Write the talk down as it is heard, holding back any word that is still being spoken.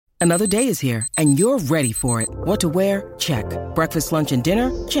Another day is here, and you're ready for it. What to wear? Check. Breakfast, lunch, and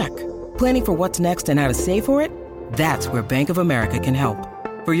dinner? Check. Planning for what's next and how to save for it? That's where Bank of America can help.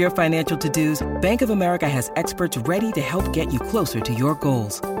 For your financial to-dos, Bank of America has experts ready to help get you closer to your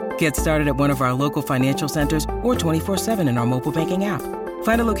goals. Get started at one of our local financial centers or 24/7 in our mobile banking app.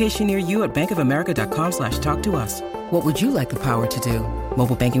 Find a location near you at bankofamerica.com/talktous. What would you like the power to do?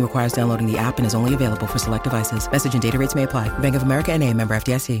 Mobile banking requires downloading the app and is only available for select devices. Message and data rates may apply. Bank of America N.A., member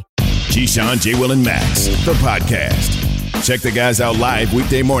FDIC. Keyshawn, J. Will, and Max, the podcast. Check the guys out live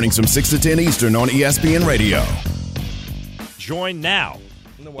weekday mornings from 6 to 10 Eastern on ESPN Radio. Joined now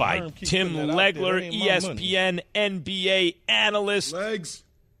by Tim Legler, ESPN NBA analyst. Legs,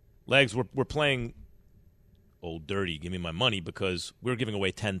 we're playing Old Dirty, give me my money, because we're giving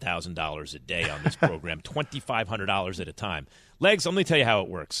away $10,000 a day on this program, $2,500 at a time. Legs, let me tell you how it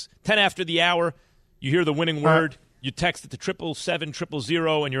works. 10 after the hour, you hear the winning word. You text it to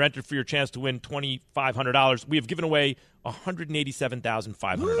 777-000, and you're entered for your chance to win $2,500. We have given away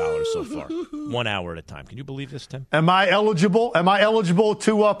 $187,500 so far, 1 hour at a time. Can you believe this, Tim? Am I eligible? Am I eligible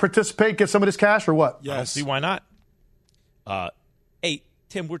to participate, get some of this cash, or what? Yes. I don't see why not. Hey,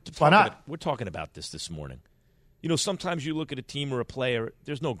 Tim, we're talking about this morning. You know, sometimes you look at a team or a player,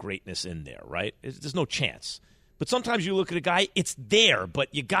 there's no greatness in there, right? There's no chance. But sometimes you look at a guy, it's there, but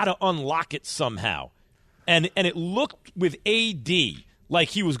you got to unlock it somehow. And it looked with AD like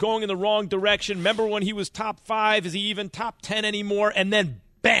he was going in the wrong direction. Remember when he was top 5? Is he even top 10 anymore? And then,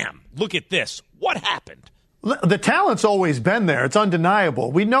 bam, look at this. What happened? The talent's always been there. It's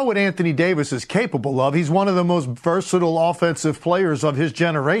undeniable. We know what Anthony Davis is capable of. He's one of the most versatile offensive players of his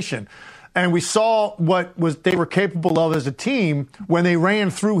generation. And we saw they were capable of as a team when they ran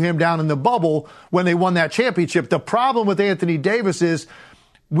through him down in the bubble when they won that championship. The problem with Anthony Davis is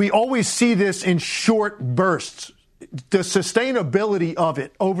we always see this in short bursts. The sustainability of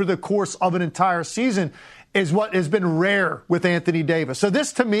it over the course of an entire season is what has been rare with Anthony Davis. So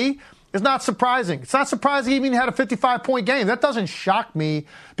this, to me, is not surprising. It's not surprising he even had a 55-point game. That doesn't shock me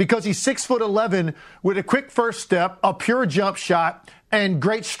because he's 6'11" with a quick first step, a pure jump shot, and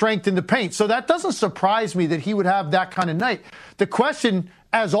great strength in the paint. So that doesn't surprise me that he would have that kind of night. The question,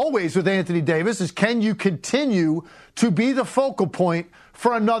 as always with Anthony Davis, is can you continue to be the focal point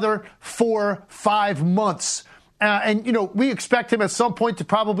for another 4-5 months? And, you know, we expect him at some point to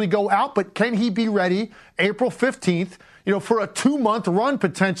probably go out, but can he be ready April 15th, you know, for a 2-month run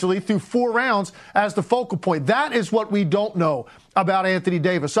potentially through 4 rounds as the focal point? That is what we don't know about Anthony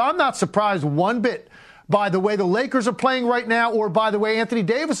Davis. So I'm not surprised one bit by the way the Lakers are playing right now or by the way Anthony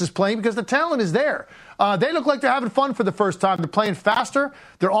Davis is playing because the talent is there. They look like they're having fun for the first time. They're playing faster.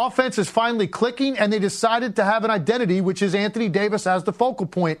 Their offense is finally clicking, and they decided to have an identity, which is Anthony Davis as the focal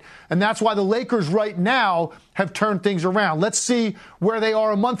point. And that's why the Lakers right now have turned things around. Let's see where they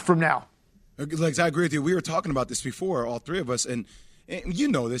are a month from now. Legs, I agree with you. We were talking about this before, all three of us, and you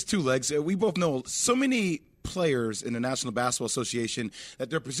know this too, Legs. We both know so many players in the National Basketball Association that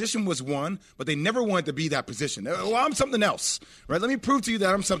their position was one, but they never wanted to be that position. Well, I'm something else, right? Let me prove to you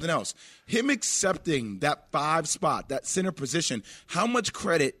that I'm something else. Him accepting that 5 spot, that center position, how much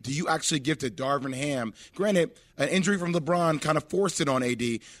credit do you actually give to Darvin Ham? Granted, an injury from LeBron kind of forced it on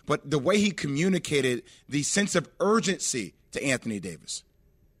AD, but the way he communicated the sense of urgency to Anthony Davis.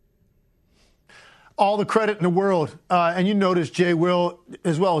 All the credit in the world, and you know this, Jay Will,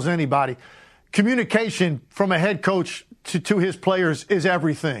 as well as anybody. Communication from a head coach to his players is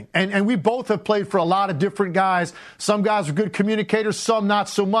everything. And we both have played for a lot of different guys. Some guys are good communicators, some not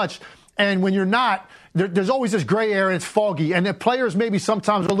so much. And when you're not, there's always this gray area, and it's foggy. And the players maybe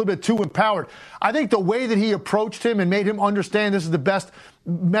sometimes are a little bit too empowered. I think the way that he approached him and made him understand this is the best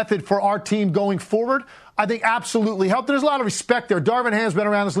method for our team going forward, I think absolutely helped. There's a lot of respect there. Darvin Ham's been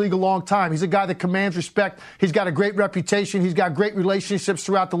around this league a long time. He's a guy that commands respect. He's got a great reputation. He's got great relationships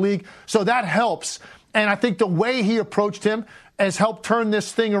throughout the league. So that helps. And I think the way he approached him has helped turn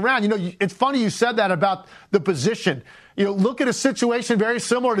this thing around. You know, it's funny you said that about the position. You know, look at a situation very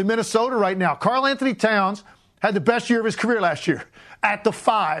similar to Minnesota right now. Karl Anthony Towns had the best year of his career last year at the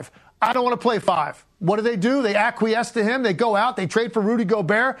 5. I don't want to play 5. What do? They acquiesce to him. They go out. They trade for Rudy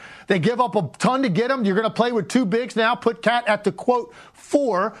Gobert. They give up a ton to get him. You're going to play with 2 bigs now. Put Cat at the, quote,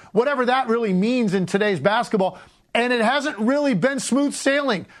 4, whatever that really means in today's basketball. And it hasn't really been smooth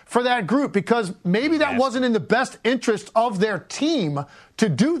sailing for that group because maybe that wasn't in the best interest of their team to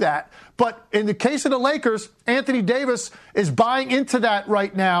do that. But in the case of the Lakers, Anthony Davis is buying into that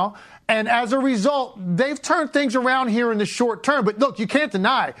right now. And as a result, they've turned things around here in the short term. But look, you can't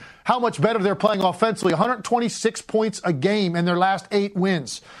deny how much better they're playing offensively. 126 points a game in their last 8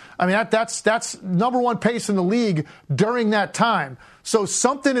 wins. I mean, that's number one pace in the league during that time. So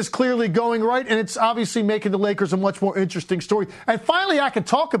something is clearly going right, and it's obviously making the Lakers a much more interesting story. And finally, I can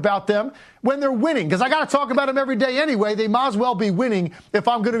talk about them when they're winning, because I got to talk about them every day anyway. They might as well be winning if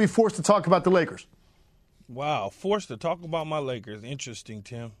I'm going to be forced to talk about the Lakers. Wow, forced to talk about my Lakers. Interesting,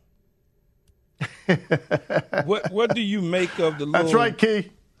 Tim. What do you make of the little, That's right,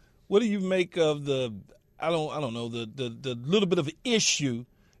 Key. What do you make of the I don't know, the little bit of issue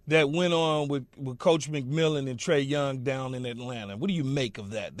that went on with Coach McMillan and Trae Young down in Atlanta? What do you make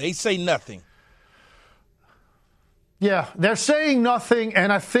of that? They say nothing. Yeah, they're saying nothing,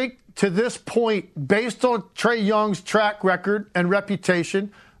 and I think to this point, based on Trae Young's track record and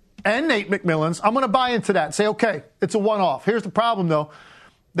reputation and Nate McMillan's, I'm going to buy into that and say, okay, it's a one-off. Here's the problem, though.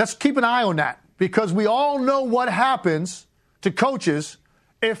 Let's keep an eye on that, because we all know what happens to coaches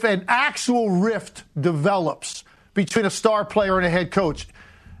if an actual rift develops between a star player and a head coach.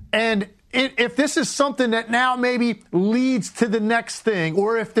 And if this is something that now maybe leads to the next thing,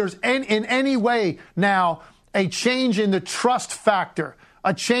 or if there's in any way now a change in the trust factor,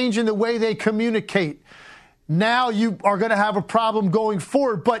 a change in the way they communicate, now you are going to have a problem going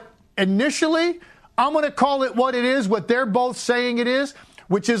forward. But initially, I'm going to call it what it is, what they're both saying it is,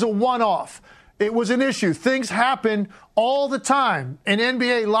 which is a one-off. It was an issue. Things happen all the time in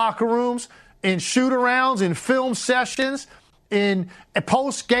NBA locker rooms, in shoot-arounds, in film sessions, in a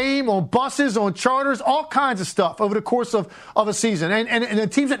post-game, on buses, on charters, all kinds of stuff over the course of a season. And the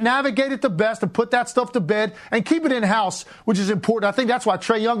teams that navigate it the best and put that stuff to bed and keep it in-house, which is important. I think that's why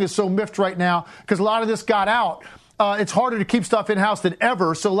Trae Young is so miffed right now, because a lot of this got out. It's harder to keep stuff in-house than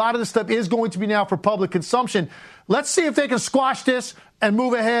ever, so a lot of this stuff is going to be now for public consumption. Let's see if they can squash this and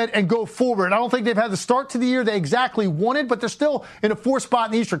move ahead and go forward. I don't think they've had the start to the year they exactly wanted, but they're still in a 4th spot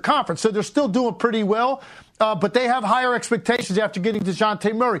in the Eastern Conference, so they're still doing pretty well. But they have higher expectations after getting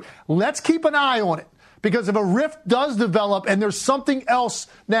DeJounte Murray. Let's keep an eye on it, because if a rift does develop and there's something else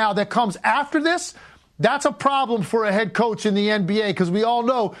now that comes after this, that's a problem for a head coach in the NBA, because we all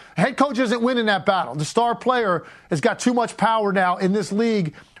know a head coach isn't winning that battle. The star player has got too much power now in this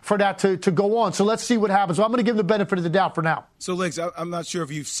league for that to go on. So let's see what happens. So I'm going to give them the benefit of the doubt for now. So, Legs, I'm not sure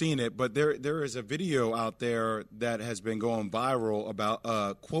if you've seen it, but there is a video out there that has been going viral about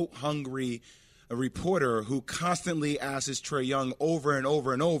a quote-hungry reporter who constantly asks Trae Young over and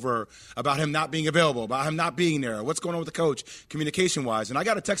over and over about him not being available, about him not being there, what's going on with the coach communication-wise. And I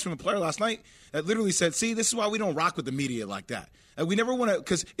got a text from a player last night that literally said, see, this is why we don't rock with the media like that. And we never want to,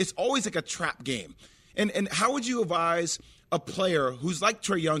 because it's always like a trap game. And how would you advise a player who's like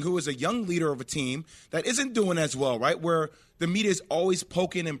Trae Young, who is a young leader of a team that isn't doing as well, right, where the media is always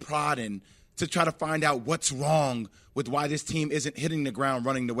poking and prodding to try to find out what's wrong with why this team isn't hitting the ground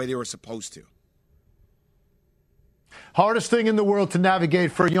running the way they were supposed to? Hardest thing in the world to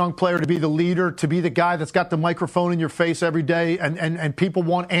navigate for a young player, to be the leader, to be the guy that's got the microphone in your face every day, and people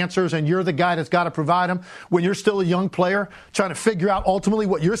want answers, and you're the guy that's got to provide them when you're still a young player, trying to figure out ultimately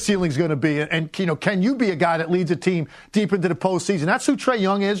what your ceiling's going to be. And, can you be a guy that leads a team deep into the postseason? That's who Trae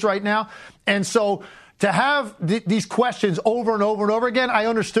Young is right now. And so to have these questions over and over and over again, I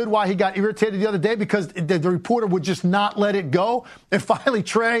understood why he got irritated the other day, because the reporter would just not let it go. And finally,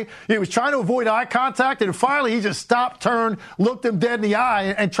 Trae, he was trying to avoid eye contact, and finally he just stopped, turned, looked him dead in the eye,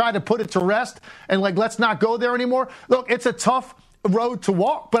 and tried to put it to rest. And let's not go there anymore. Look, it's a tough road to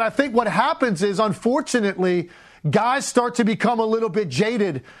walk. But I think what happens is, unfortunately, guys start to become a little bit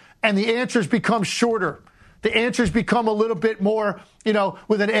jaded, and the answers become shorter. The answers become a little bit more,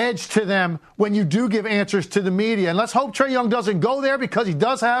 with an edge to them when you do give answers to the media. And let's hope Trae Young doesn't go there, because he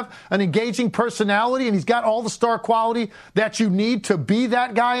does have an engaging personality, and he's got all the star quality that you need to be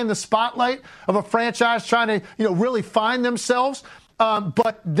that guy in the spotlight of a franchise trying to, really find themselves.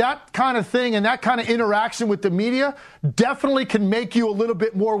 But that kind of thing and that kind of interaction with the media definitely can make you a little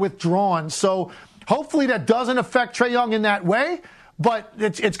bit more withdrawn. So hopefully that doesn't affect Trae Young in that way. But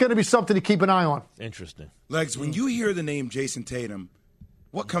it's going to be something to keep an eye on. Interesting. Legs, when you hear the name Jason Tatum,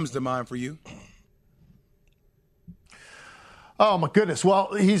 what comes to mind for you? Oh, my goodness.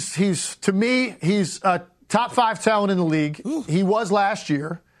 Well, he's to me, he's a top 5 talent in the league. Ooh. He was last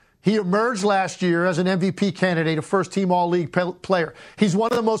year. He emerged last year as an MVP candidate, a first-team all-league player. He's one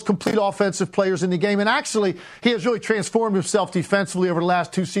of the most complete offensive players in the game. And actually, he has really transformed himself defensively over the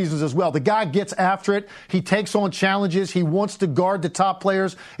last 2 seasons as well. The guy gets after it. He takes on challenges. He wants to guard the top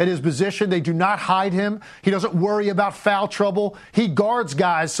players at his position. They do not hide him. He doesn't worry about foul trouble. He guards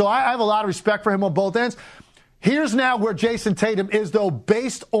guys. So I have a lot of respect for him on both ends. Here's now where Jason Tatum is, though,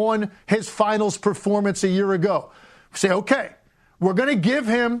 based on his finals performance a year ago. Say, okay, we're going to give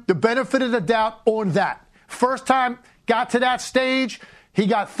him the benefit of the doubt on that. First time got to that stage, He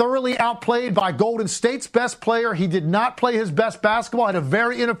got thoroughly outplayed by Golden State's best player. He did not play his best basketball. Had a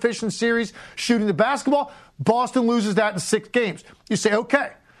very inefficient series shooting the basketball. Boston loses that in 6 games. You say,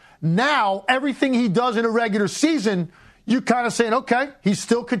 okay, now everything he does in a regular season, you kind of saying, okay, he's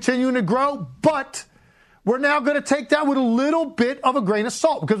still continuing to grow, but we're now going to take that with a little bit of a grain of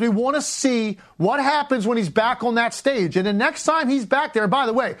salt because we want to see what happens when he's back on that stage. And the next time he's back there, by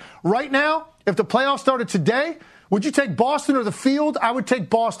the way, right now, if the playoffs started today, would you take Boston or the field? I would take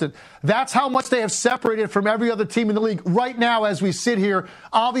Boston. That's how much they have separated from every other team in the league. Right now, as we sit here,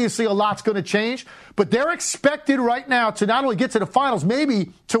 obviously a lot's going to change. But they're expected right now to not only get to the finals,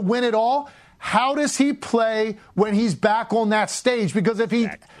 maybe to win it all. How does he play when he's back on that stage? Because if he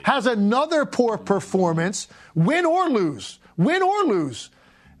has another poor performance, win or lose,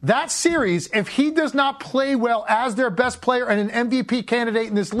 that series, if he does not play well as their best player and an MVP candidate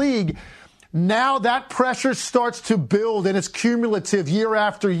in this league, now that pressure starts to build and it's cumulative year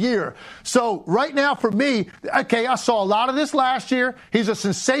after year. So right now for me, okay, I saw a lot of this last year. He's a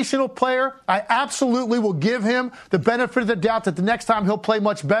sensational player. I absolutely will give him the benefit of the doubt that the next time he'll play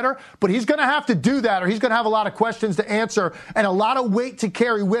much better. But he's going to have to do that or he's going to have a lot of questions to answer and a lot of weight to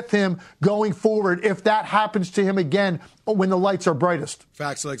carry with him going forward if that happens to him again when the lights are brightest.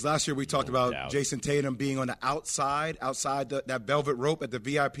 Facts, Legs. Last year we talked about Jason Tatum being on the outside that velvet rope at the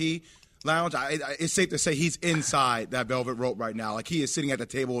VIP lounge. It's safe to say he's inside that velvet rope right now. Like, he is sitting at the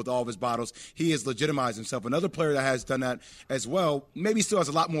table with all of his bottles. He has legitimized himself. Another player that has done that as well, maybe still has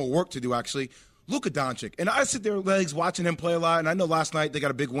a lot more work to do, actually, Luka Doncic. And I sit there, Legs, watching him play a lot. And I know last night they got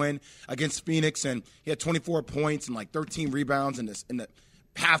a big win against Phoenix, and he had 24 points and like 13 rebounds in the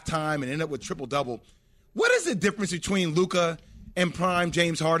halftime and ended up with triple-double. What is the difference between Luka and prime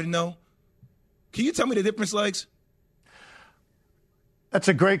James Harden, though? Can you tell me the difference, Legs? That's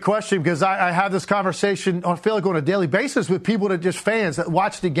a great question because I have this conversation, I feel like on a daily basis with people that just fans that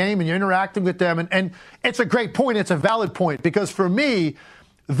watch the game and you're interacting with them. And it's a great point. It's a valid point because for me,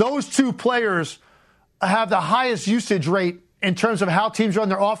 those two players have the highest usage rate in terms of how teams run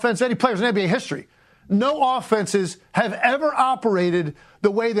their offense. Any players in NBA history. No offenses have ever operated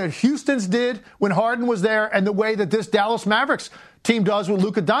the way that Houston's did when Harden was there and the way that this Dallas Mavericks team does with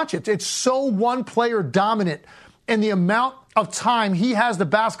Luka Doncic. It's so one player dominant in the amount of time he has the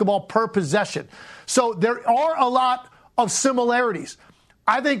basketball per possession. So there are a lot of similarities.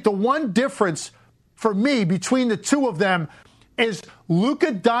 I think the one difference for me between the two of them is Luka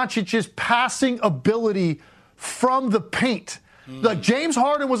Doncic's passing ability from the paint. Like, James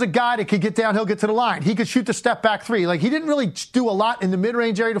Harden was a guy that could get downhill, get to the line. He could shoot the step back three. Like, he didn't really do a lot in the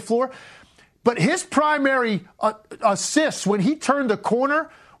mid-range area of the floor. But his primary assists when he turned the corner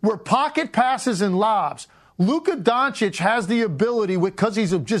were pocket passes and lobs. Luka Doncic has the ability, because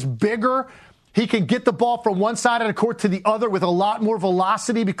he's just bigger, he can get the ball from one side of the court to the other with a lot more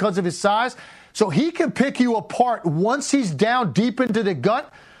velocity because of his size. So he can pick you apart once he's down deep into the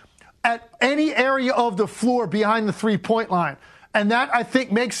gut at any area of the floor behind the three-point line. And that, I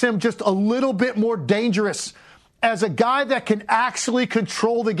think, makes him just a little bit more dangerous as a guy that can actually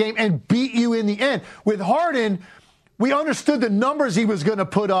control the game and beat you in the end. With Harden, we understood the numbers he was going to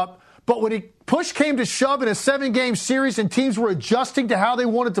put up, but when push came to shove in a 7-game series and teams were adjusting to how they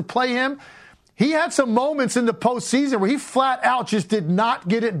wanted to play him, he had some moments in the postseason where he flat out just did not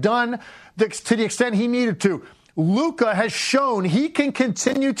get it done to the extent he needed to. Luka has shown he can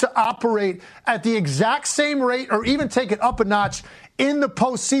continue to operate at the exact same rate or even take it up a notch in the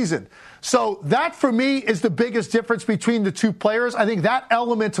postseason. So that, for me, is the biggest difference between the two players. I think that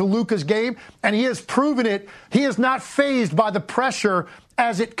element to Luka's game, and he has proven it, he is not fazed by the pressure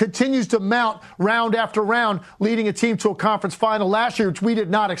as it continues to mount round after round, leading a team to a conference final last year, which we did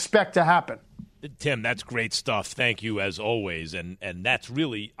not expect to happen. Tim, that's great stuff. Thank you, as always. And that's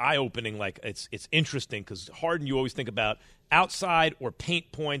really eye-opening. Like, it's interesting because Harden, you always think about outside or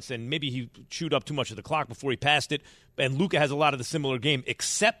paint points, and maybe he chewed up too much of the clock before he passed it. And Luka has a lot of the similar game,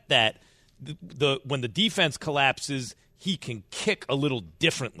 except that when the defense collapses, he can kick a little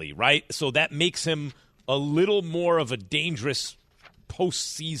differently, right? So that makes him a little more of a dangerous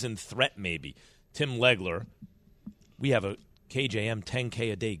postseason threat, maybe. Tim Legler, we have a KJM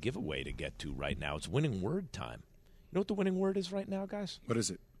 10K a day giveaway to get to right now. It's winning word time. You know what the winning word is right now, guys? What is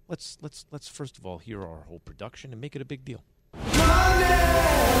it? Let's first of all hear our whole production and make it a big deal.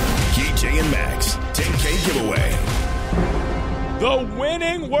 KJ and Max 10K giveaway. The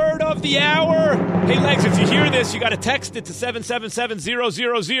winning word of the hour. Hey, Legs, if you hear this, you got to text it to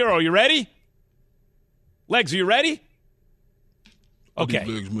 777-000. You ready? Legs, are you ready? Okay,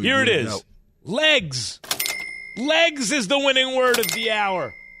 here it is. Legs. Legs is the winning word of the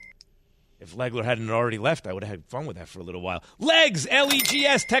hour. If Legler hadn't already left, I would have had fun with that for a little while. Legs,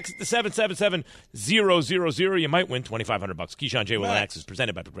 L-E-G-S, text it to 777-000. You might win $2,500. Keyshawn J. Will and Max is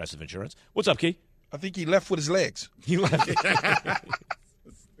presented by Progressive Insurance. What's up, Key? I think he left with his legs. He left.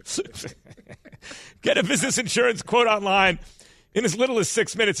 Get a business insurance quote online in as little as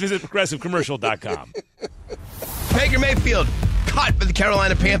 6 minutes. Visit ProgressiveCommercial.com. Baker Mayfield, cut by the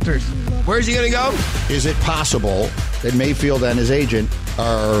Carolina Panthers. Where's he going to go? Is it possible that Mayfield and his agent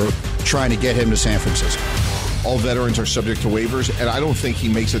are trying to get him to San Francisco? All veterans are subject to waivers, and I don't think he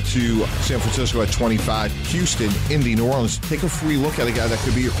makes it to San Francisco at 25. Houston, Indy, New Orleans. Take a free look at a guy that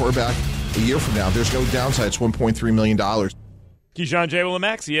could be your quarterback a year from now. There's no downside. It's $1.3 million. Keyshawn J. Will and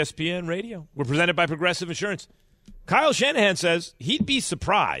Max, ESPN Radio. We're presented by Progressive Insurance. Kyle Shanahan says he'd be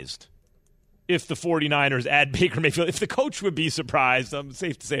surprised if the 49ers add Baker Mayfield. If the coach would be surprised, I'm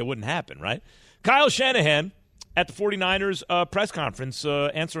safe to say it wouldn't happen, right? Kyle Shanahan at the 49ers press conference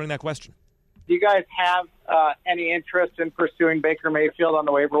answering that question. Do you guys have any interest in pursuing Baker Mayfield on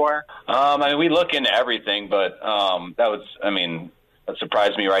the waiver wire? We look into everything, but that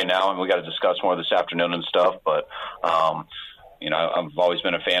surprised me right now, and we got to discuss more this afternoon and stuff. But I've always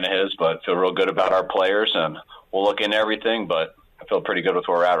been a fan of his, but feel real good about our players, and we'll look into everything. But I feel pretty good with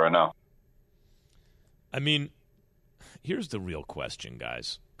where we're at right now. I mean, here's the real question,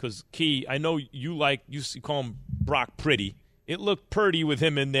 guys. Because, Key, I know you call him Brock Purdy. It looked pretty with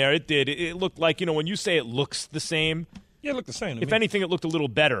him in there. It did. It looked like, when you say it looks the same. Yeah, it looked the same to If me. anything, it looked a little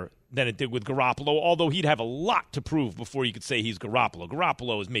better than it did with Garoppolo, although he'd have a lot to prove before you could say he's Garoppolo.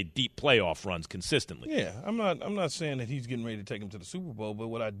 Garoppolo has made deep playoff runs consistently. Yeah, I'm not saying that he's getting ready to take him to the Super Bowl, but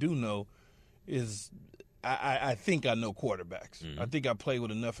what I do know is I think I know quarterbacks. I think I played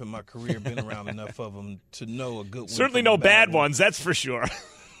with enough in my career, been around enough of them to know a good one. Certainly no bad ones, that's for sure.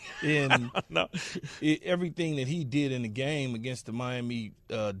 And everything that he did in the game against the Miami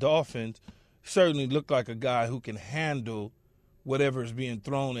Dolphins certainly looked like a guy who can handle whatever is being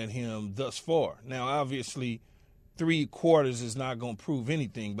thrown at him thus far. Now, obviously, 3 quarters is not going to prove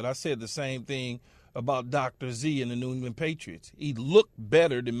anything, but I said the same thing about Dr. Z and the New England Patriots. He looked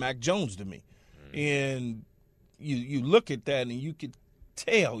better than Mac Jones to me. And you look at that and you could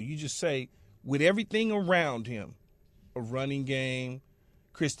tell, you just say, with everything around him, a running game,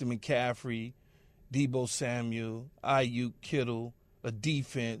 Christian McCaffrey, Deebo Samuel, Ayuk, Kittle, a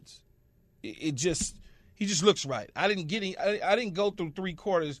defense, he just looks right. I didn't go through 3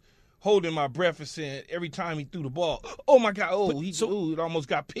 quarters holding my breath and saying every time he threw the ball, oh my God, it almost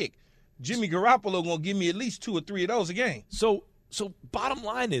got picked. Jimmy Garoppolo gonna give me at least 2 or 3 of those a game. So bottom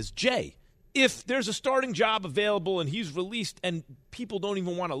line is, Jay, if there's a starting job available and he's released and people don't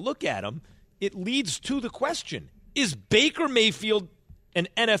even want to look at him, it leads to the question, is Baker Mayfield an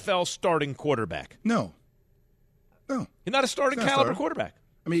NFL starting quarterback? No. He's not a starting caliber quarterback.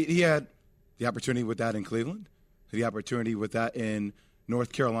 I mean, he had the opportunity with that in Cleveland, the opportunity with that in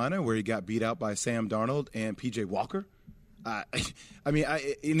North Carolina, where he got beat out by Sam Darnold and P.J. Walker.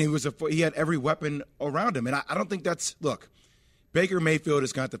 He had every weapon around him, and I don't think that's – look, Baker Mayfield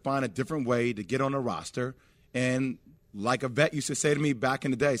is going to have to find a different way to get on a roster, and like a vet used to say to me back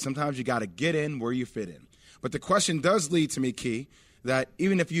in the day, sometimes you got to get in where you fit in. But the question does lead to me, Key, that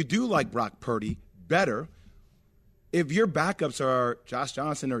even if you do like Brock Purdy better, if your backups are Josh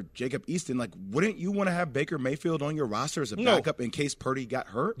Johnson or Jacob Easton, wouldn't you want to have Baker Mayfield on your roster as a backup in case Purdy got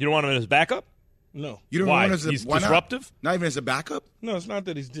hurt? You don't want him as backup? No. You don't Why? want him He's disruptive? Not even as a backup? No, it's not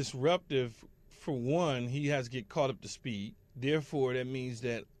that he's disruptive. For one, he has to get caught up to speed. Therefore, that means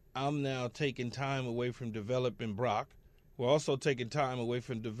that I'm now taking time away from developing Brock. We're also taking time away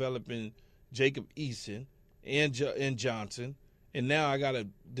from developing Jacob Eason and Johnson. And now I got to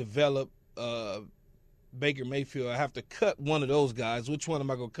develop Baker Mayfield. I have to cut one of those guys. Which one am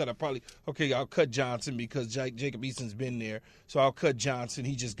I going to cut? I'll cut Johnson because Jacob Eason's been there. So I'll cut Johnson.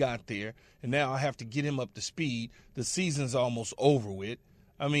 He just got there. And now I have to get him up to speed. The season's almost over with.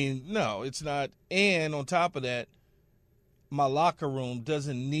 I mean, no, it's not. And on top of that, my locker room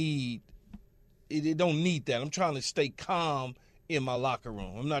doesn't need it don't need that. I'm trying to stay calm in my locker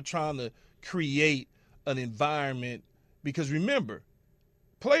room. I'm not trying to create an environment because remember,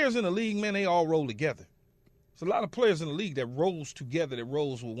 players in the league, man, they all roll together. There's a lot of players in the league that rolls together, that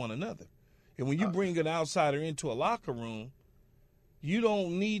rolls with one another. And when you bring an outsider into a locker room, you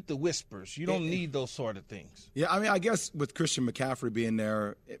don't need the whispers. You don't need those sort of things. Yeah, I mean, I guess with Christian McCaffrey being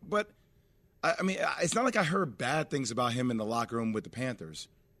there, but I mean, it's not like I heard bad things about him in the locker room with the Panthers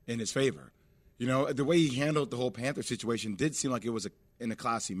in his favor. The way he handled the whole Panther situation did seem like it was in a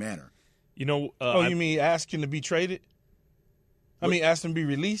classy manner. You mean ask him to be traded? Ask him to be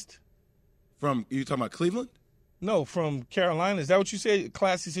released? You talking about Cleveland? No, from Carolina. Is that what you said?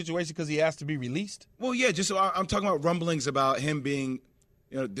 Classy situation because he asked to be released? Well, yeah, just I'm talking about rumblings about him being,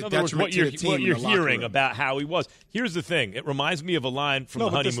 the detriment what to the team. What you're hearing about how he was. Here's the thing. It reminds me of a line from the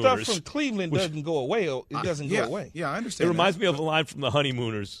Honeymooners. No, but the stuff from Cleveland doesn't go away. It doesn't go away. Yeah, I understand. It reminds me of a line from the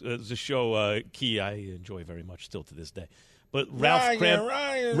Honeymooners. It's a show, Key, I enjoy very much still to this day. But Ralph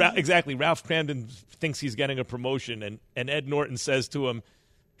Cramden thinks he's getting a promotion, and Ed Norton says to him,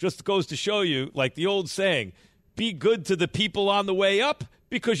 just goes to show you, like the old saying, be good to the people on the way up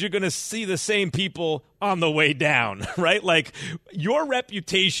because you're going to see the same people on the way down, right? Like your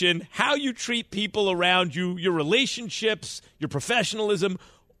reputation, how you treat people around you, your relationships, your professionalism,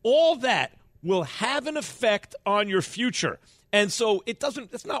 all that will have an effect on your future. And so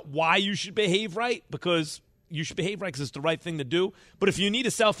it's not why you should behave right, because you should behave right because it's the right thing to do. But if you need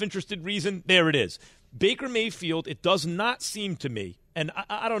a self-interested reason, there it is. Baker Mayfield, it does not seem to me, and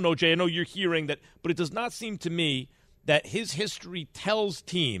I don't know, Jay, I know you're hearing that, but it does not seem to me that his history tells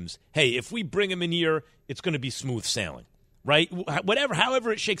teams, hey, if we bring him in here, it's going to be smooth sailing, right?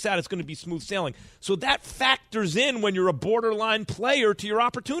 However it shakes out, it's going to be smooth sailing. So that factors in when you're a borderline player to your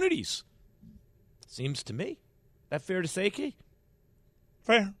opportunities. Seems to me. That fair to say, Key?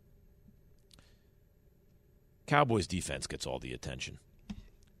 Fair. Cowboys defense gets all the attention.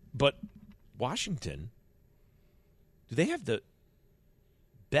 But Washington, do they have the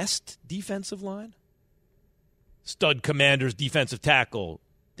best defensive line? Stud Commanders defensive tackle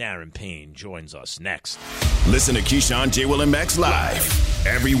Darren Payne joins us next. Listen to Keyshawn, J. Will, and Max live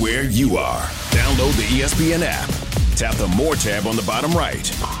everywhere you are. Download the ESPN app. Tap the More tab on the bottom right.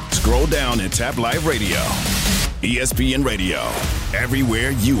 Scroll down and tap Live Radio. ESPN Radio,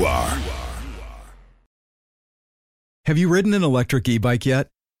 everywhere you are. Have you ridden an electric e-bike yet?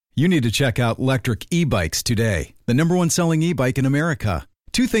 You need to check out Electric E-Bikes today, the #1 selling e-bike in America.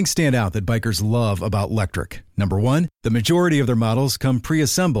 Two things stand out that bikers love about Electric. Number one, the majority of their models come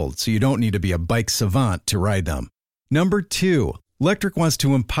pre-assembled, so you don't need to be a bike savant to ride them. Number two, Electric wants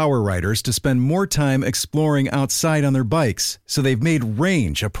to empower riders to spend more time exploring outside on their bikes, so they've made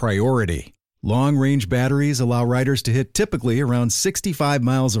range a priority. Long-range batteries allow riders to hit typically around 65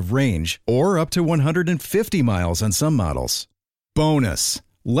 miles of range, or up to 150 miles on some models. Bonus,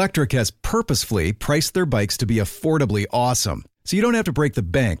 Electric has purposefully priced their bikes to be affordably awesome, so you don't have to break the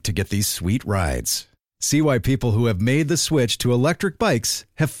bank to get these sweet rides. See why people who have made the switch to electric bikes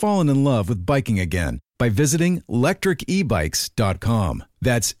have fallen in love with biking again by visiting lectricebikes.com.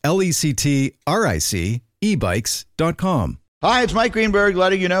 That's LECTRIC ebikes.com. Hi, it's Mike Greenberg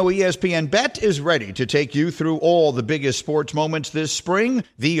letting you know ESPN Bet is ready to take you through all the biggest sports moments this spring.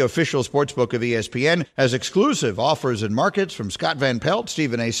 The official sportsbook of ESPN has exclusive offers and markets from Scott Van Pelt,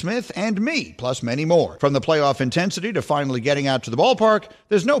 Stephen A. Smith, and me, plus many more. From the playoff intensity to finally getting out to the ballpark,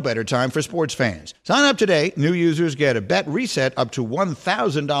 there's no better time for sports fans. Sign up today. New users get a bet reset up to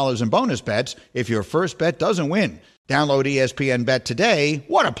 $1,000 in bonus bets if your first bet doesn't win. Download ESPN Bet today.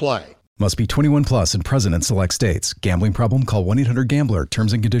 What a play. Must be 21 plus and present in select states. Gambling problem? Call 1-800-GAMBLER.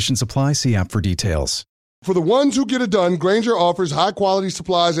 Terms and conditions apply. See app for details. For the ones who get it done, Grainger offers high-quality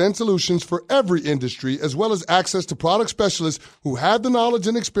supplies and solutions for every industry, as well as access to product specialists who have the knowledge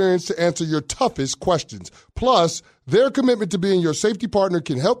and experience to answer your toughest questions. Plus, their commitment to being your safety partner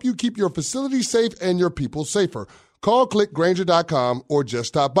can help you keep your facility safe and your people safer. Call, click Grainger.com, or just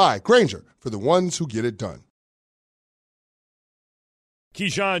stop by. Grainger, for the ones who get it done.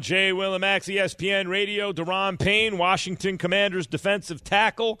 Keyshawn, J. Will, and Max, ESPN Radio. Daron Payne, Washington Commanders defensive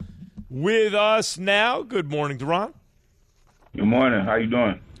tackle, with us now. Good morning, Daron. Good morning. How you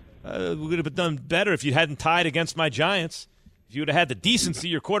doing? We would have done better if you hadn't tied against my Giants. If you would have had the decency,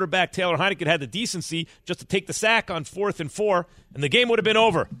 your quarterback, Taylor Heineke, had the decency just to take the sack on 4th and 4, and the game would have been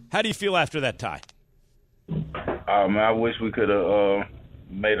over. How do you feel after that tie? I wish we could have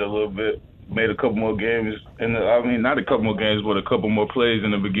made a couple more games, not a couple more games, but a couple more plays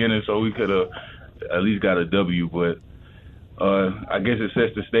in the beginning, so we could have at least got a W. But I guess it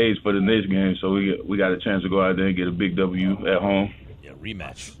sets the stage for the next game, so we got a chance to go out there and get a big W at home. Yeah,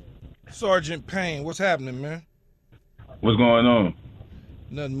 rematch. Sergeant Payne, what's happening, man? What's going on?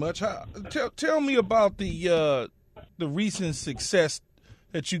 Nothing much. Tell me about the recent success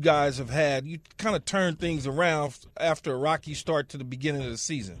that you guys have had. You kind of turned things around after a rocky start to the beginning of the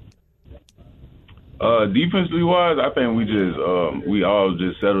season. Defensively wise, I think we all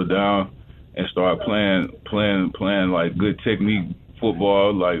just settled down and start playing like good technique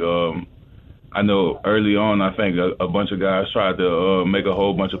football. Like I know early on, I think a bunch of guys tried to make a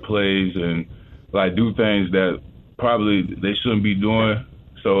whole bunch of plays and like do things that probably they shouldn't be doing.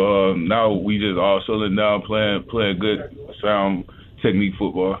 So now we just all settling down, playing good, sound technique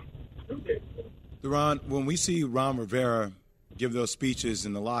football. Ron, when we see Ron Rivera give those speeches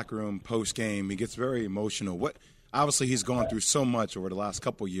in the locker room post-game, he gets very emotional. Obviously, he's gone through so much over the last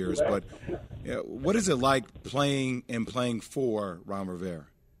couple of years, but what is it like playing for Ron Rivera?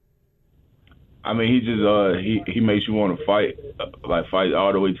 I mean, he just he makes you want to fight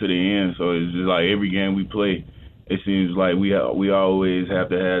all the way to the end. So it's just like every game we play, it seems like we always have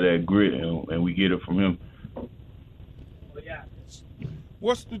to have that grit, and we get it from him.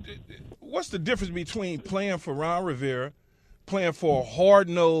 What's the difference between playing for Ron Rivera, playing for a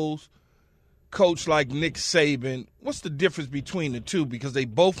hard-nosed coach like Nick Saban? What's the difference between the two? Because they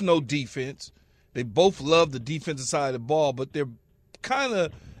both know defense. They both love the defensive side of the ball, but they're kind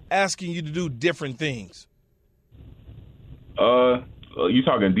of asking you to do different things. You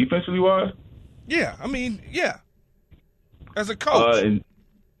talking defensively wise? Yeah, I mean, yeah. As a coach.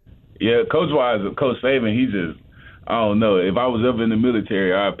 Coach-wise, Coach Saban, he just, I don't know. If I was ever in the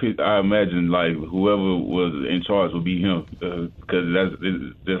military, I imagine like whoever was in charge would be him, because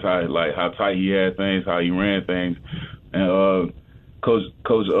that's how tight he had things, how he ran things, and Coach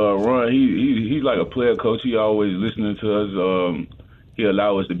Ron, he's like a player coach. He always listening to us. He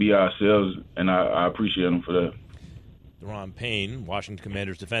allow us to be ourselves, and I appreciate him for that. Deron Payne, Washington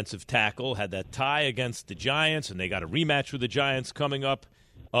Commanders defensive tackle, had that tie against the Giants, and they got a rematch with the Giants coming up.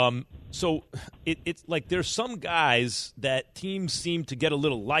 So it's like there's some guys that teams seem to get a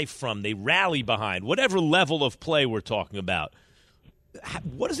little life from. They rally behind, whatever level of play we're talking about.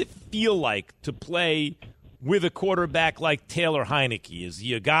 What does it feel like to play with a quarterback like Taylor Heineke? Is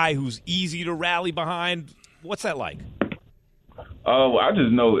he a guy who's easy to rally behind? What's that like? I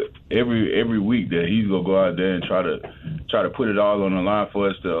just know every week that he's gonna go out there and try to put it all on the line for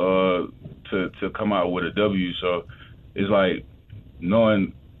us to come out with a W. So it's like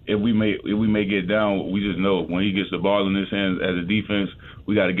knowing if we may get down, we just know when he gets the ball in his hands as a defense,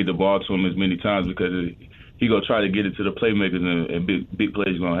 we got to get the ball to him as many times, because he gonna try to get it to the playmakers, and big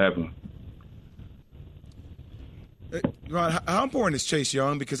plays gonna happen. Ron, how important is Chase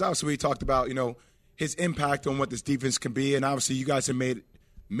Young? Because obviously we talked about his impact on what this defense can be, and obviously you guys have made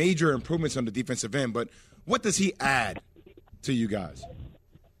major improvements on the defensive end. But what does he add to you guys?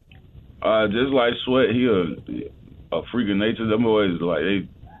 Just like Sweat, he a freak of nature. Them boys they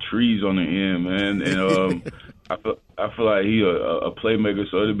trees on the end, man. And I feel like he a playmaker,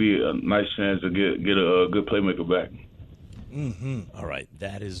 so it'll be a nice chance to get a good playmaker back. Mm-hmm. All right,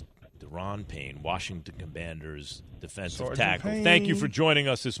 that is Deron Payne, Washington Commanders defensive Sergeant tackle. Payne. Thank you for joining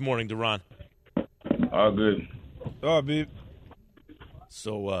us this morning, Deron. All good. All right, babe.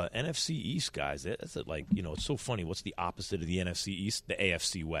 So NFC East, guys, that's it's so funny. What's the opposite of the NFC East? The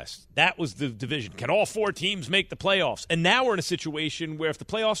AFC West. That was the division. Can all four teams make the playoffs? And now we're in a situation where if the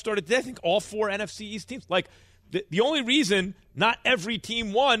playoffs started today, I think all four NFC East teams, the only reason not every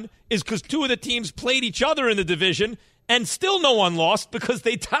team won is because two of the teams played each other in the division, and still no one lost because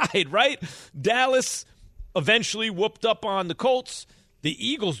they tied, right? Dallas eventually whooped up on the Colts. The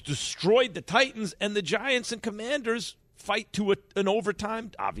Eagles destroyed the Titans, and the Giants and Commanders fight to an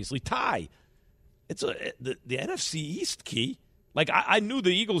overtime, obviously, tie. It's the NFC East key. I knew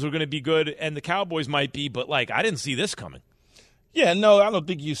the Eagles were going to be good and the Cowboys might be, but, I didn't see this coming. Yeah, no, I don't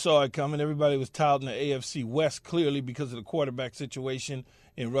think you saw it coming. Everybody was touting the AFC West clearly because of the quarterback situation,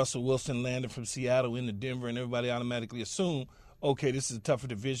 and Russell Wilson landed from Seattle into Denver, and everybody automatically assumed, okay, this is a tougher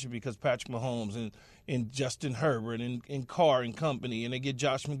division because Patrick Mahomes and Justin Herbert and Carr and company, and they get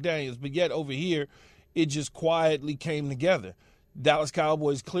Josh McDaniels. But yet over here, it just quietly came together. Dallas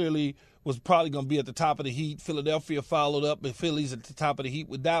Cowboys clearly was probably going to be at the top of the heat. Philadelphia followed up, but Philly's at the top of the heat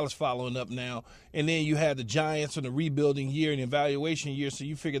with Dallas following up now. And then you had the Giants in the rebuilding year and evaluation year, so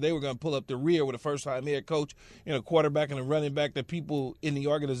you figured they were going to pull up the rear with a first-time head coach and a quarterback and a running back that people in the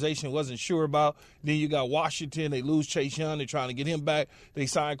organization wasn't sure about. Then you got Washington. They lose Chase Young. They're trying to get him back. They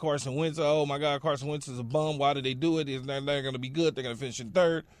signed Carson Wentz. Oh, my God, Carson Wentz is a bum. Why did they do it? They're going to be good. They're going to finish in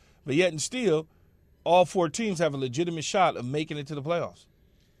third. But yet and still, all four teams have a legitimate shot of making it to the playoffs.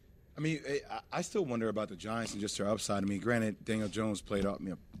 I mean, I still wonder about the Giants and just their upside. I mean, granted, Daniel Jones played up,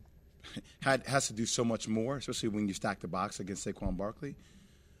 has to do so much more, especially when you stack the box against Saquon Barkley.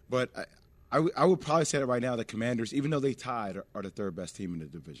 But I would probably say that right now the Commanders, even though they tied, are the third best team in the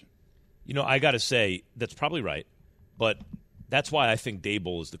division. I got to say, that's probably right. But that's why I think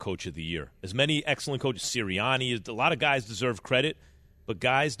Daboll is the coach of the year. As many excellent coaches, Sirianni, a lot of guys deserve credit. But,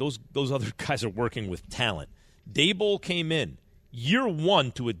 guys, those other guys are working with talent. Daboll came in year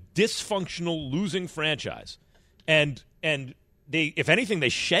one to a dysfunctional, losing franchise. And they, if anything, they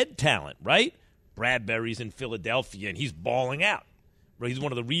shed talent, right? Bradbury's in Philadelphia, and he's balling out. Right? He's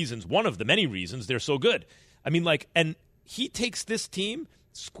one of the many reasons they're so good. I mean, and he takes this team,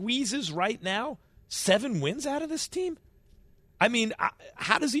 squeezes right now 7 wins out of this team? I mean,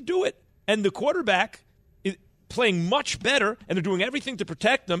 how does he do it? And the quarterback is playing much better, and they're doing everything to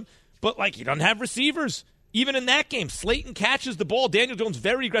protect them, but, like, he doesn't have receivers. Even in that game, Slayton catches the ball. Daniel Jones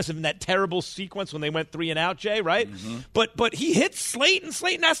very aggressive in that terrible sequence when they went 3 and out, Jay, right? Mm-hmm. But he hits Slayton.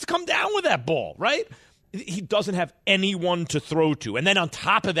 Slayton has to come down with that ball, right? He doesn't have anyone to throw to. And then on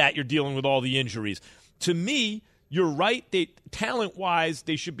top of that, you're dealing with all the injuries. To me, you're right. Talent-wise,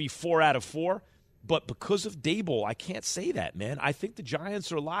 they should be 4 out of 4. But because of Daboll, I can't say that, man. I think the Giants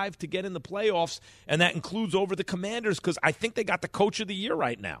are alive to get in the playoffs, and that includes over the Commanders because I think they got the coach of the year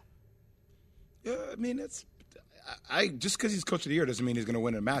right now. Yeah, I mean, just because he's coach of the year doesn't mean he's going to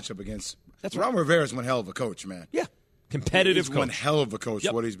win a matchup against. That's Ron Rivera's one hell of a coach, man. Yeah, competitive coach. One hell of a coach.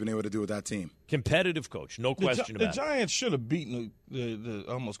 Yep. What he's been able to do with that team. Competitive coach, no question about it. The Giants should have beaten the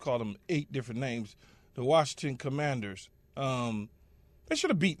I almost called them 8 different names. The Washington Commanders. They should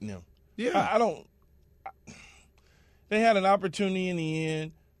have beaten them. Yeah, they had an opportunity in the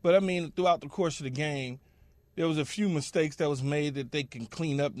end, but I mean, throughout the course of the game, there was a few mistakes that was made that they can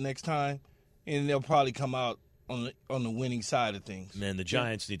clean up next time. And they'll probably come out on the winning side of things. Man, the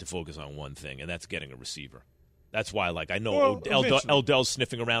Giants need to focus on one thing, and that's getting a receiver. That's why, like, I know Odell's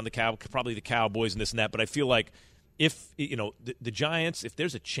sniffing around probably the Cowboys and this and that, but I feel like if, the Giants, if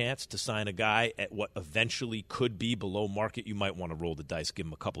there's a chance to sign a guy at what eventually could be below market, you might want to roll the dice, give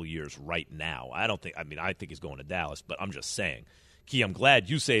him a couple years right now. I think he's going to Dallas, but I'm just saying. Key, I'm glad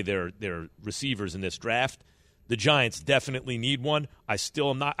you say they're receivers in this draft. The Giants definitely need one. I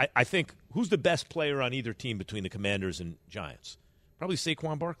still am not. I think who's the best player on either team between the Commanders and Giants? Probably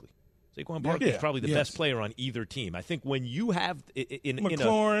Saquon Barkley. Saquon Barkley is probably the best player on either team. I think when you have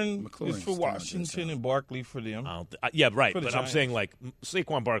McLaurin is for Washington and Barkley for them. Yeah, right. But Giants. I'm saying, like,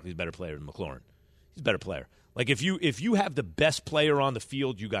 Saquon Barkley's a better player than McLaurin. He's a better player. Like, if you have the best player on the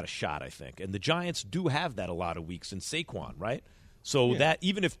field, you got a shot, I think. And the Giants do have that a lot of weeks in Saquon, right? So that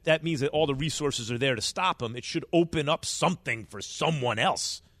even if that means that all the resources are there to stop him, it should open up something for someone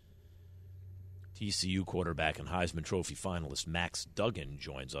else. TCU quarterback and Heisman Trophy finalist Max Duggan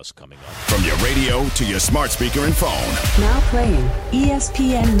joins us coming up. From your radio to your smart speaker and phone. Now playing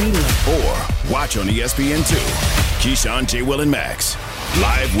ESPN Radio. Or watch on ESPN2. Keyshawn, J. Will, and Max.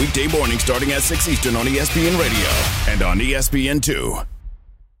 Live weekday morning starting at 6 Eastern on ESPN Radio and on ESPN2.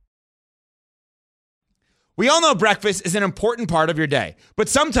 We all know breakfast is an important part of your day, but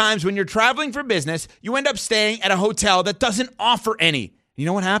sometimes when you're traveling for business, you end up staying at a hotel that doesn't offer any. You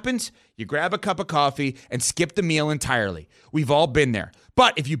know what happens? You grab a cup of coffee and skip the meal entirely. We've all been there.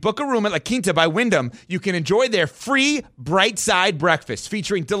 But if you book a room at La Quinta by Wyndham, you can enjoy their free Bright Side breakfast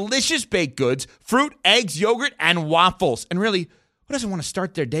featuring delicious baked goods, fruit, eggs, yogurt, and waffles. And really, who doesn't want to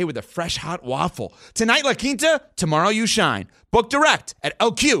start their day with a fresh hot waffle? Tonight, La Quinta, tomorrow you shine. Book direct at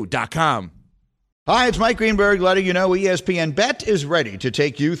LQ.com. Hi, it's Mike Greenberg letting you know ESPN Bet is ready to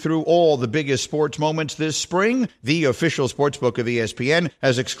take you through all the biggest sports moments this spring. The official sportsbook of ESPN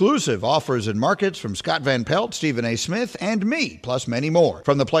has exclusive offers and markets from Scott Van Pelt, Stephen A. Smith, and me, plus many more.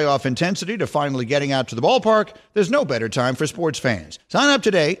 From the playoff intensity to finally getting out to the ballpark, there's no better time for sports fans. Sign up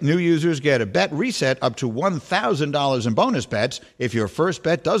today. New users get a bet reset up to $1,000 in bonus bets if your first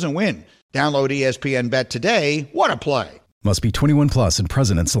bet doesn't win. Download ESPN Bet today. What a play. Must be 21 plus and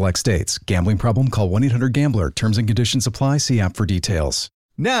present in select states. Gambling problem? Call 1-800-GAMBLER. Terms and conditions apply. See app for details.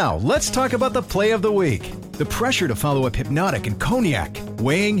 Now, let's talk about the play of the week. The pressure to follow up Hypnotic and Cognac,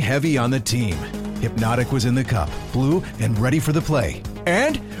 weighing heavy on the team. Hypnotic was in the cup, blue, and ready for the play.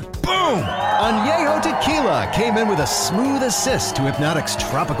 And boom! Añejo Tequila came in with a smooth assist to Hypnotic's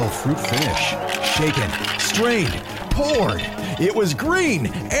tropical fruit finish. Shaken, strained, poured. It was green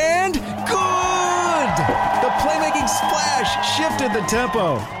and good! The playmaking splash shifted the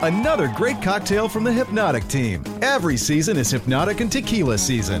tempo. Another great cocktail from the Hypnotic team. Every season is Hypnotic and Tequila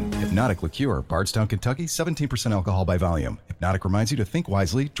season. Hypnotic Liqueur, Bardstown, Kentucky, 17% alcohol by volume. Hypnotic reminds you to think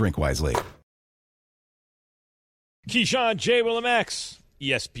wisely, drink wisely. Keyshawn, J. Will, and Max.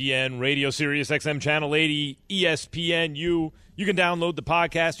 ESPN Radio, Sirius XM Channel 80, ESPNU. You can download the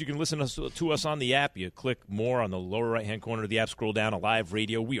podcast. You can listen to us on the app. You click more on the lower right-hand corner of the app. Scroll down, Alive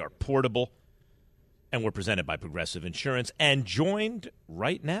Radio. We are portable. And we're presented by Progressive Insurance and joined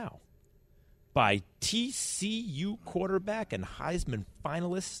right now by TCU quarterback and Heisman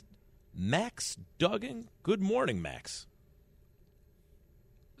finalist Max Duggan. Good morning, Max.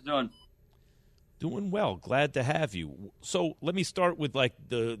 How's it doing? Doing well. Glad to have you. So let me start with like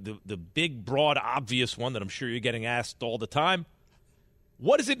the big, broad, obvious one that I'm sure you're getting asked all the time.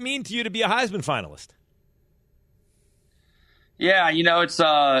 What does it mean to you to be a Heisman finalist? Yeah, I'm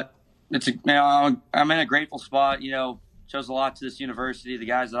in a grateful spot. shows a lot to this university, the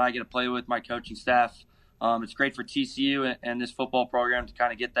guys that I get to play with, my coaching staff. It's great for TCU and this football program to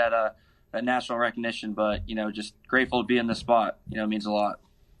kind of get that national recognition. But, just grateful to be in this spot. It means a lot.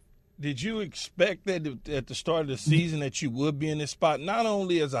 Did you expect that at the start of the season that you would be in this spot, not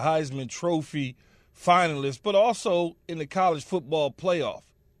only as a Heisman Trophy finalist, but also in the college football playoff?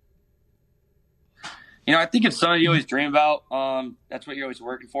 I think it's something you always dream about. That's what you're always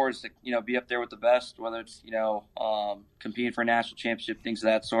working for, is to, be up there with the best, whether it's, competing for a national championship, things of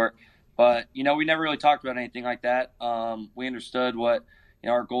that sort. But, we never really talked about anything like that. We understood what,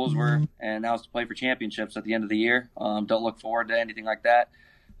 our goals were, and that was to play for championships at the end of the year. Don't look forward to anything like that.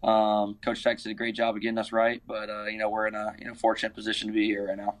 Coach Tex did a great job of getting us right, but, we're in a fortunate position to be here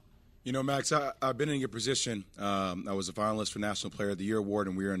right now. Max, I've been in your position. I was a finalist for National Player of the Year award,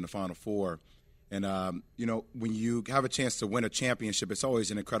 and we were in the Final Four. And, when you have a chance to win a championship, it's always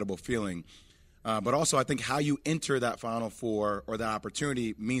an incredible feeling. But also I think how you enter that Final Four or that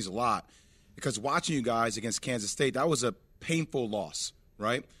opportunity means a lot, because watching you guys against Kansas State, that was a painful loss,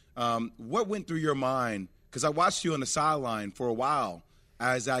 right? What went through your mind? Because I watched you on the sideline for a while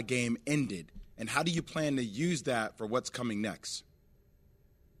as that game ended. And how do you plan to use that for what's coming next?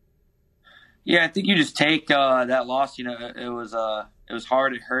 Yeah, I think you just take that loss. It was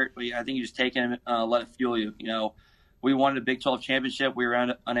hard. It hurt. But I think you just take it and let it fuel you. We wanted a Big 12 championship. We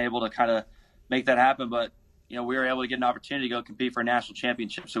were unable to kind of make that happen. But, we were able to get an opportunity to go compete for a national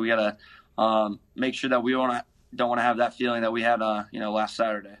championship. So we got to make sure that we don't want to have that feeling that we had, last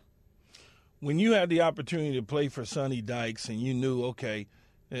Saturday. When you had the opportunity to play for Sonny Dykes and you knew, okay,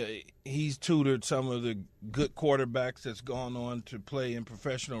 he's tutored some of the good quarterbacks that's gone on to play in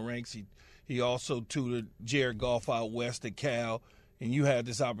professional ranks. He also tutored Jared Goff out west at Cal, and you had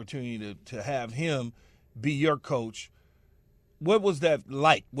this opportunity to have him be your coach. What was that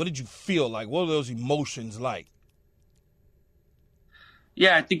like? What did you feel like? What were those emotions like?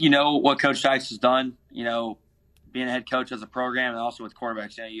 Yeah, I think what Coach Dykes has done, being a head coach as a program and also with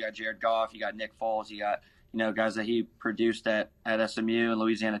quarterbacks. You got Jared Goff, you got Nick Foles, you got, guys that he produced at SMU and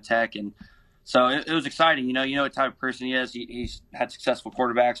Louisiana Tech. And so it was exciting. You know what type of person he is. He's had successful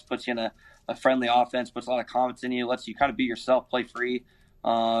quarterbacks, puts you in a friendly offense, puts a lot of confidence in you, lets you kind of be yourself, play free.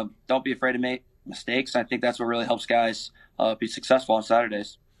 Don't be afraid to make mistakes. I think that's what really helps guys be successful on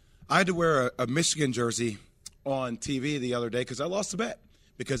Saturdays. I had to wear a Michigan jersey on TV the other day because I lost a bet,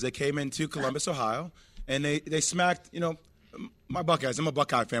 because they came into Columbus, Ohio, and they smacked, my Buckeyes. I'm a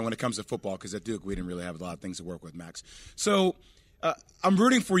Buckeye fan when it comes to football, because at Duke we didn't really have a lot of things to work with, Max. So I'm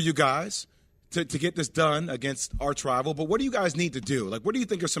rooting for you guys to get this done against arch rival, but what do you guys need to do? Like, what do you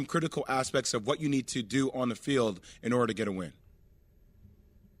think are some critical aspects of what you need to do on the field in order to get a win?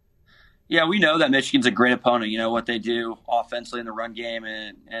 Yeah, we know that Michigan's a great opponent. What they do offensively in the run game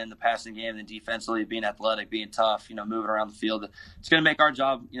and the passing game, and defensively being athletic, being tough, moving around the field. It's going to make our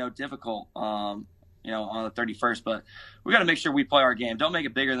job, difficult, on the 31st. But we got to make sure we play our game. Don't make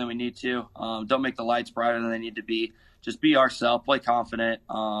it bigger than we need to. Don't make the lights brighter than they need to be. Just be ourselves, play confident.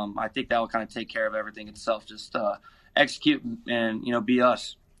 I think that will kind of take care of everything itself. Just execute and, be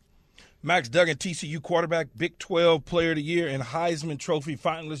us. Max Duggan, TCU quarterback, Big 12 Player of the Year, and Heisman Trophy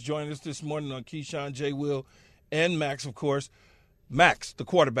finalist, joining us this morning on Keyshawn, J. Will, and Max, of course. Max, the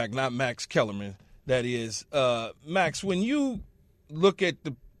quarterback, not Max Kellerman, that is. Max, when you look at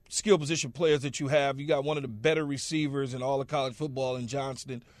the skill position players that you have, you got one of the better receivers in all of college football in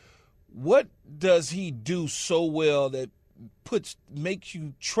Johnston. What does he do so well that makes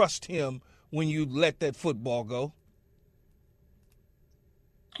you trust him when you let that football go?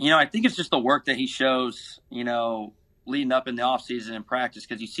 I think it's just the work that he shows, leading up in the offseason and practice,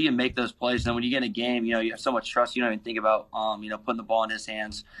 because you see him make those plays. And then when you get in a game, you have so much trust, you don't even think about, putting the ball in his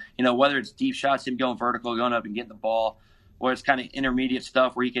hands. Whether it's deep shots, him going vertical, going up and getting the ball, or it's kind of intermediate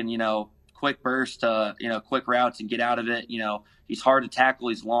stuff where he can, quick burst, quick routes and get out of it. He's hard to tackle.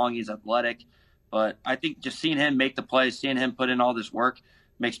 He's long. He's athletic. But I think just seeing him make the plays, seeing him put in all this work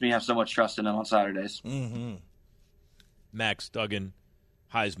makes me have so much trust in him on Saturdays. Mm-hmm. Max Duggan,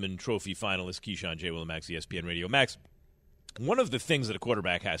 Heisman Trophy finalist, Keyshawn, J. Will, and Max, ESPN Radio. Max, one of the things that a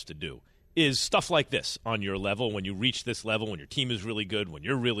quarterback has to do is stuff like this on your level. When you reach this level, when your team is really good, when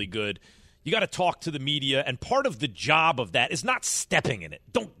you're really good, you got to talk to the media, and part of the job of that is not stepping in it.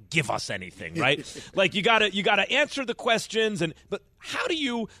 Don't give us anything, right? Like you got to answer the questions, but how do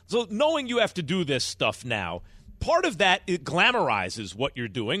you? So knowing you have to do this stuff now, part of that, it glamorizes what you're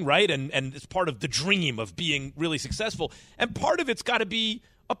doing, right? And it's part of the dream of being really successful, and part of it's got to be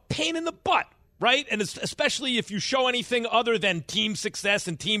a pain in the butt, right? And especially if you show anything other than team success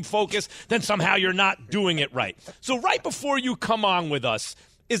and team focus, then somehow you're not doing it right. So right before you come on with us,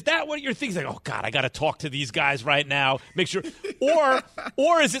 Is that what you're thinking? Like, oh God, I got to talk to these guys right now. Make sure,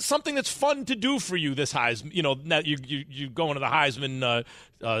 or is it something that's fun to do for you? This Heisman, now you going to the Heisman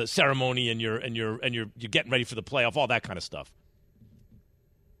ceremony and you're getting ready for the playoff, all that kind of stuff.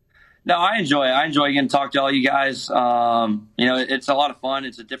 No, I enjoy it. I enjoy getting to talk to all you guys. It's a lot of fun.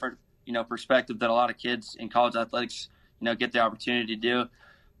 It's a different, perspective that a lot of kids in college athletics, get the opportunity to do.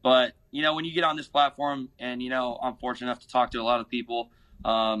 But, when you get on this platform and, I'm fortunate enough to talk to a lot of people,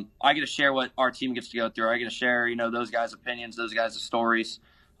 I get to share what our team gets to go through. I get to share, those guys' opinions, those guys' stories,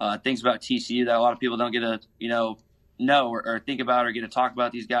 things about TCU that a lot of people don't get to, know or think about or get to talk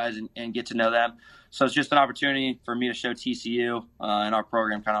about these guys and get to know them. So it's just an opportunity for me to show TCU and our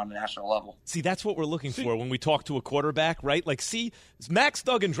program kind of on a national level. See, that's what we're looking for when we talk to a quarterback, right? Like, see, Max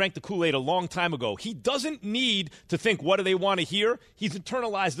Duggan drank the Kool-Aid a long time ago. He doesn't need to think, what do they want to hear? He's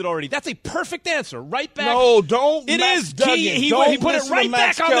internalized it already. That's a perfect answer. Right back. No, don't. It Max is. Duggan. He put it right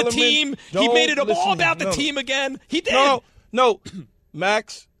back on the team. He made it all about the team again. He did. No,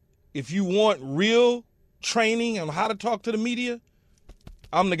 Max, if you want real training on how to talk to the media,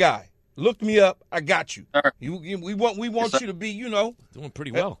 I'm the guy. Look me up. I got you. We want you to be, doing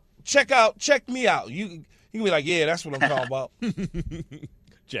pretty well. Check me out. You can be like, yeah, that's what I'm talking about.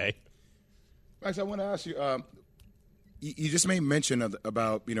 Jay. Max, I want to ask you, you just made mention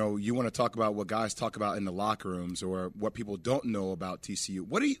about, you want to talk about what guys talk about in the locker rooms or what people don't know about TCU.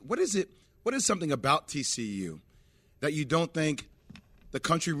 What is something about TCU that you don't think the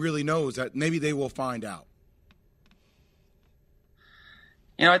country really knows that maybe they will find out?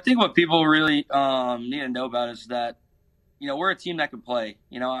 I think what people really need to know about is that, we're a team that can play.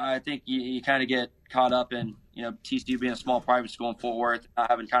 I think you kind of get caught up in, TCU being a small private school in Fort Worth,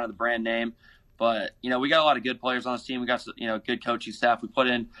 not having kind of the brand name. But, we got a lot of good players on this team. We got, good coaching staff. We put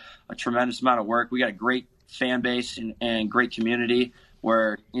in a tremendous amount of work. We got a great fan base and great community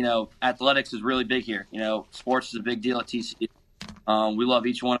where, athletics is really big here. Sports is a big deal at TCU. We love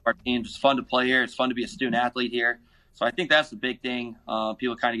each one of our teams. It's fun to play here. It's fun to be a student athlete here. So I think that's the big thing.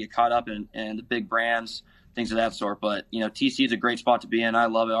 People kind of get caught up in the big brands, things of that sort. But, TCU is a great spot to be in. I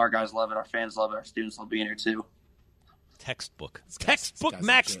love it. Our guys love it. Our fans love it. Our students love being here, too. Textbook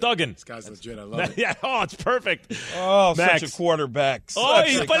Max Duggan. This guy's legit. I love it. Yeah. Oh, it's perfect. Oh, Max. Such a quarterback. But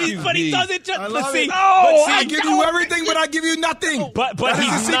he doesn't just. I love it. I give you everything, but I give you nothing. But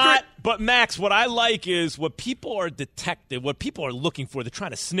he's not. But Max, what I like is what people are detecting, what people are looking for. They're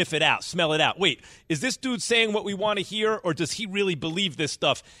trying to sniff it out, smell it out. Wait, is this dude saying what we want to hear, or does he really believe this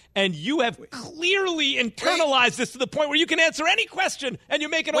stuff? And you have clearly internalized this to the point where you can answer any question, and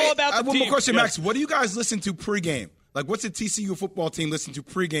you're making all about the team. One more question, Max. What do you guys listen to pregame? Like, what's the TCU football team listen to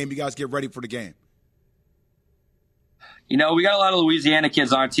pregame? You guys get ready for the game. We got a lot of Louisiana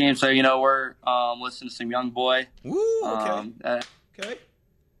kids on our team, so we're listening to some Young Boy. Woo, okay. Okay.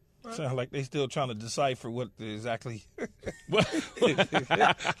 Right. Sound like they still trying to decipher what exactly.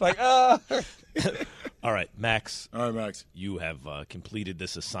 All right, Max. You have completed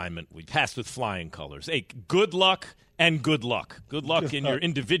this assignment. We passed with flying colors. Hey, good luck and good luck. Good luck in your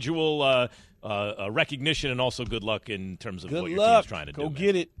individual recognition, and also good luck in terms of what your team's trying to do. Go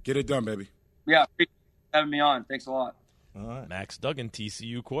get it. Get it done, baby. Yeah, appreciate having me on. Thanks a lot. All right. Max Duggan,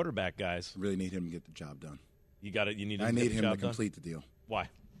 TCU quarterback, guys. Really need him to get the job done. You need. I need him to complete the deal. Why?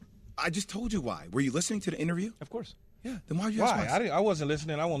 I just told you why. Were you listening to the interview? Of course. Yeah. Then why did you ask I wasn't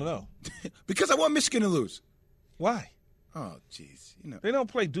listening. I want to know. Because I want Michigan to lose. Why? Oh, jeez. They don't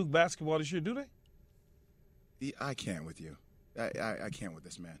play Duke basketball this year, do they? I can't with you. I can't with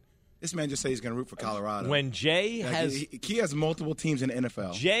this man. This man just said he's going to root for Colorado. When Jay he has multiple teams in the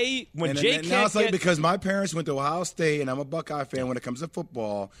NFL. Now it's like because my parents went to Ohio State and I'm a Buckeye fan when it comes to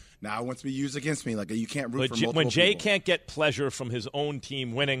football. Now it wants to be used against me. Like you can't root for multiple when Jay people. Can't get pleasure from his own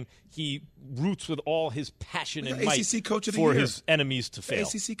team winning, he roots with all his passion and might ACC Coach of the for Year. His enemies to fail.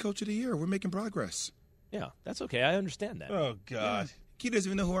 ACC Coach of the Year. We're making progress. Yeah, that's okay. I understand that. Oh God. Yeah. He doesn't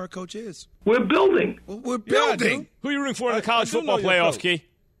even know who our coach is. We're building. Well, we're building. Who are you rooting for in the college football playoff, Key?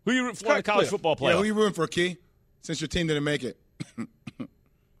 Who are you rooting for in the college football playoff? Yeah, who are you rooting for, Key? Since your team didn't make it.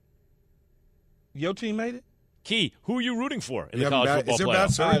 Your team made it? Key, who are you rooting for in the college football playoff?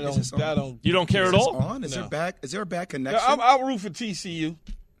 Is there playoff? bad service? You don't care at all? Is there a bad connection? Yeah, I'll root for TCU.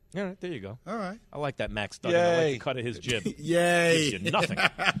 All right, there you go. All right. I like that Max Duggan. I like the cut of his jib. Yay. Gives you nothing.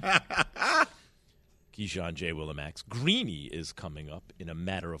 Keyshawn J. Willimax. Greeny is coming up in a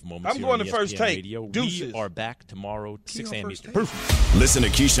matter of moments. I'm going to ESPN First Take. Radio. Deuces. We are back tomorrow, 6 a.m. Eastern. Listen to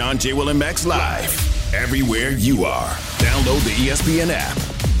Keyshawn J. Willimax live everywhere you are. Download the ESPN app.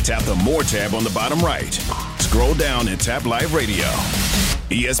 Tap the More tab on the bottom right. Scroll down and tap Live Radio.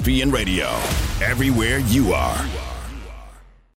 ESPN Radio. Everywhere you are.